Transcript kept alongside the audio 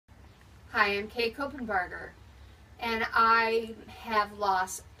Hi, I'm Kay Coppenbarger, and I have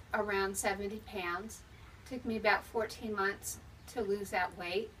lost around 70 pounds. Took me about 14 months to lose that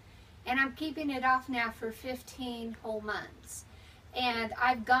weight, and I'm keeping it off now for 15 whole months. And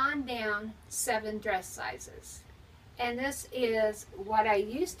I've gone down 7 dress sizes. And this is what I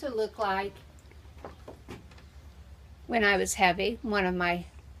used to look like when I was heavy, one of my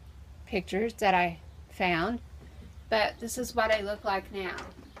pictures that I found. But this is what I look like now.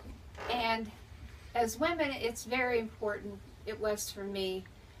 And as women, it's very important, it was for me,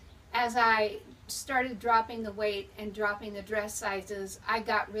 as I started dropping the weight and dropping the dress sizes, I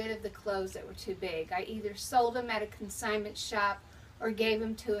got rid of the clothes that were too big. I either sold them at a consignment shop or gave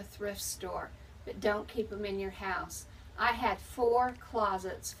them to a thrift store, but don't keep them in your house. I had 4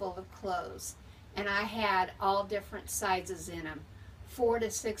 closets full of clothes, and I had all different sizes in them, 4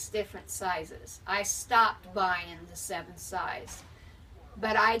 to 6 different sizes. I stopped buying the 7 size.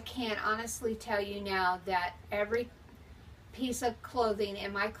 But I can honestly tell you now that every piece of clothing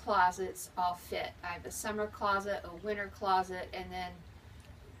in my closets all fit. I have a summer closet, a winter closet, and then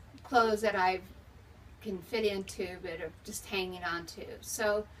clothes that I can fit into but are just hanging on to.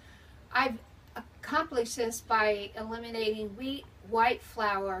 So I've accomplished this by eliminating wheat, white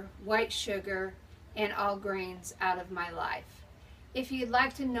flour, white sugar, and all grains out of my life. If you'd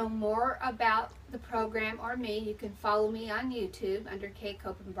like to know more about the program or me, you can follow me on YouTube under Kay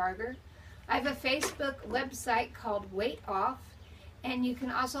Coppenbarger. I have a Facebook website called Weight Off, and you can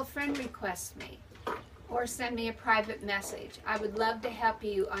also friend request me or send me a private message. I would love to help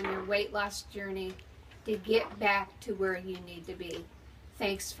you on your weight loss journey to get back to where you need to be.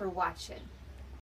 Thanks for watching.